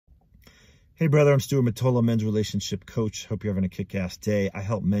Hey brother, I'm Stuart Matola, men's relationship coach. Hope you're having a kick-ass day. I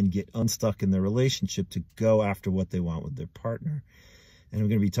help men get unstuck in their relationship to go after what they want with their partner. And I'm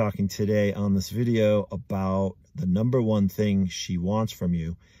going to be talking today on this video about the number one thing she wants from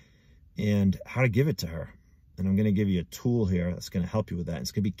you and how to give it to her. And I'm going to give you a tool here that's going to help you with that.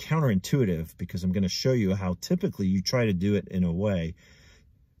 It's going to be counterintuitive because I'm going to show you how typically you try to do it in a way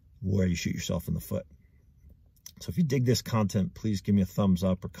where you shoot yourself in the foot. So if you dig this content, please give me a thumbs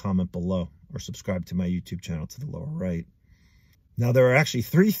up or comment below, or subscribe to my YouTube channel to the lower right. Now, there are actually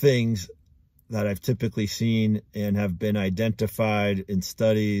three things that I've typically seen and have been identified in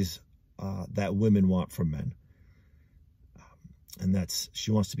studies that women want from men. And that's,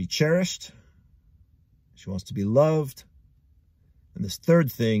 she wants to be cherished, she wants to be loved, and this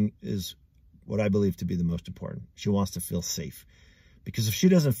third thing is what I believe to be the most important. She wants to feel safe. Because if she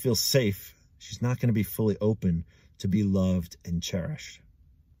doesn't feel safe, she's not going to be fully open to be loved and cherished.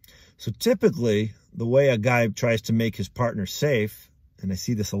 So typically, the way a guy tries to make his partner safe, and I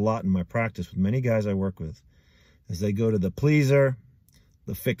see this a lot in my practice with many guys I work with, is they go to the pleaser,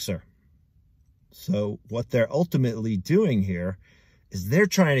 the fixer. So what they're ultimately doing here is they're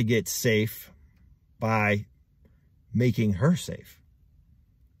trying to get safe by making her safe.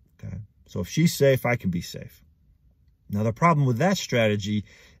 Okay? So if she's safe, I can be safe. Now, the problem with that strategy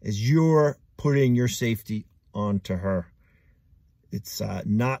is you're putting your safety onto her. It's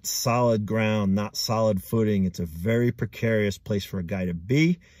not solid ground, not solid footing. It's a very precarious place for a guy to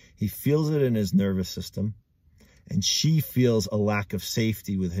be. He feels it in his nervous system, and she feels a lack of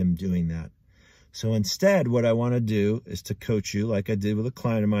safety with him doing that. So instead, what I want to do is to coach you like I did with a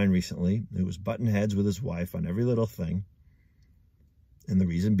client of mine recently who was butting heads with his wife on every little thing. And the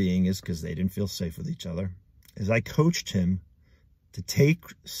reason being is because they didn't feel safe with each other. Is I coached him to take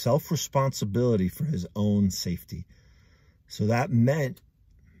self-responsibility for his own safety. So that meant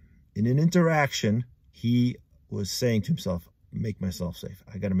in an interaction, he was saying to himself, make myself safe.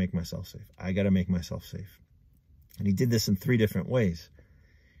 I got to make myself safe. I got to make myself safe. And he did this in three different ways.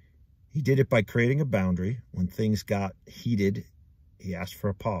 He did it by creating a boundary. When things got heated, he asked for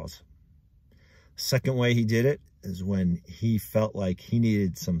a pause. Second way he did it is when he felt like he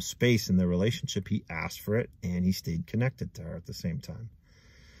needed some space in the relationship, he asked for it and he stayed connected to her at the same time.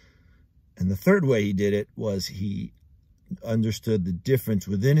 And the third way he did it was he understood the difference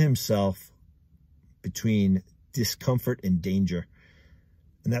within himself between discomfort and danger.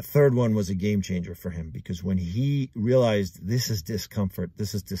 And that third one was a game changer for him, because when he realized this is discomfort,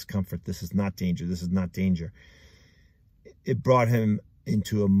 this is discomfort, this is not danger, this is not danger, it brought him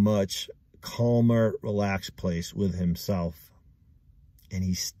into a much calmer, relaxed place with himself. And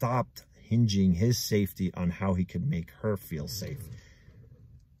he stopped hinging his safety on how he could make her feel safe.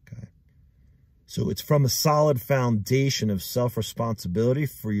 Okay. So it's from a solid foundation of self-responsibility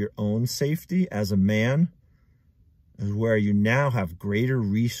for your own safety as a man, is where you now have greater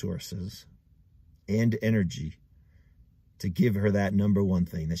resources and energy to give her that number one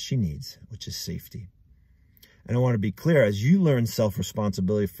thing that she needs, which is safety. And I want to be clear, as you learn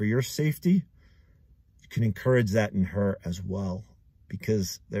self-responsibility for your safety, you can encourage that in her as well,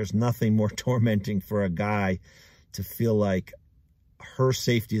 because there's nothing more tormenting for a guy to feel like her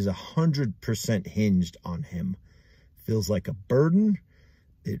safety is 100% hinged on him. It feels like a burden.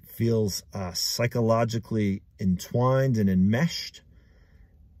 It feels psychologically entwined and enmeshed.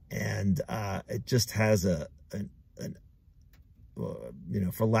 And it just has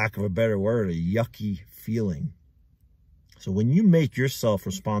for lack of a better word, a yucky feeling. So when you make yourself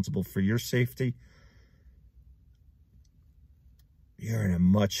responsible for your safety, you're in a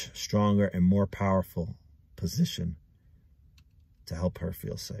much stronger and more powerful position to help her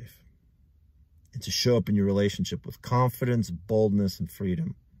feel safe and to show up in your relationship with confidence, boldness, and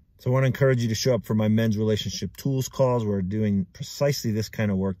freedom. So I want to encourage you to show up for my men's relationship tools calls. We're doing precisely this kind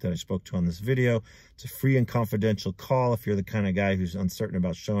of work that I spoke to on this video. It's a free and confidential call. If you're the kind of guy who's uncertain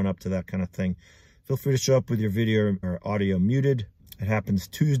about showing up to that kind of thing, feel free to show up with your video or audio muted. It happens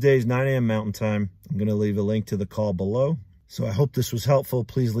Tuesdays, 9 a.m. Mountain Time. I'm going to leave a link to the call below. So I hope this was helpful.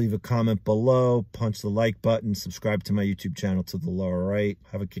 Please leave a comment below, punch the like button, subscribe to my YouTube channel to the lower right.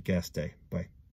 Have a kick-ass day. Bye.